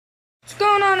What's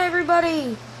going on,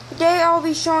 everybody? Today I'll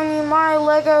be showing you my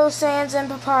Lego Sans and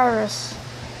Papyrus.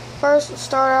 First, we'll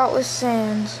start out with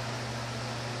Sans.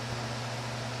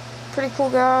 Pretty cool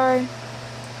guy.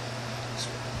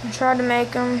 I tried to make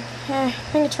him. I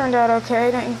think it turned out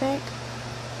okay, don't you think?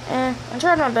 I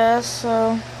tried my best,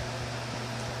 so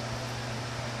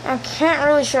I can't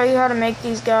really show you how to make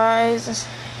these guys.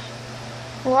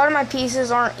 A lot of my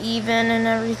pieces aren't even and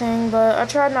everything, but I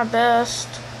tried my best.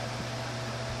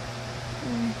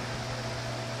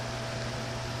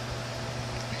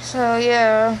 So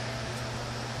yeah,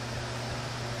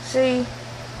 see,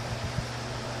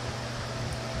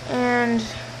 and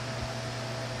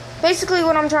basically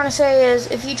what I'm trying to say is,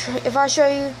 if I show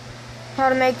you how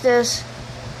to make this,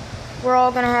 we're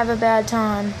all gonna have a bad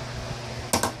time.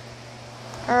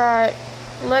 Alright,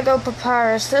 Lego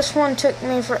Papyrus. This one took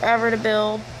me forever to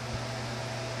build.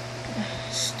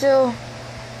 Still,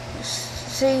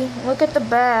 see, look at the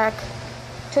back.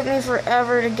 Took me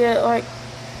forever to get like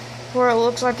where it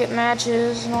looks like it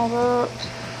matches and all that.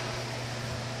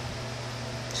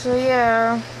 So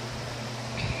yeah,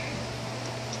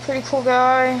 it's a pretty cool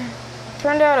guy.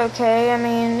 Turned out okay. I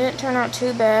mean, it didn't turn out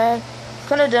too bad.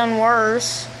 Could have done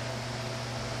worse.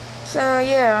 So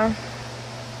yeah.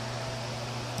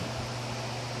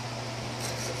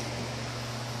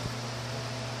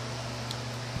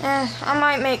 I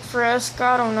might make Frisk,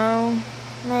 I don't know.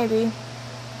 Maybe.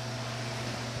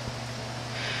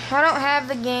 I don't have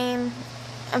the game.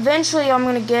 Eventually I'm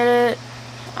gonna get it.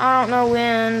 I don't know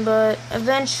when, but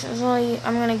eventually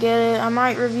I'm gonna get it. I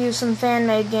might review some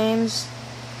fan-made games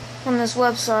on this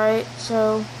website,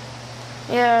 so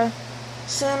yeah.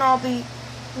 Soon I'll be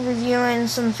reviewing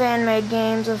some fan-made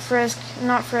games of Frisk,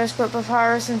 not Frisk, but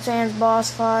Papyrus and Sans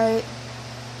boss fight.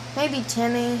 Maybe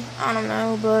Timmy, I don't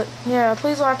know, but yeah,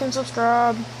 please like and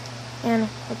subscribe, and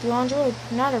hope you all enjoyed.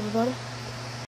 Good night, everybody.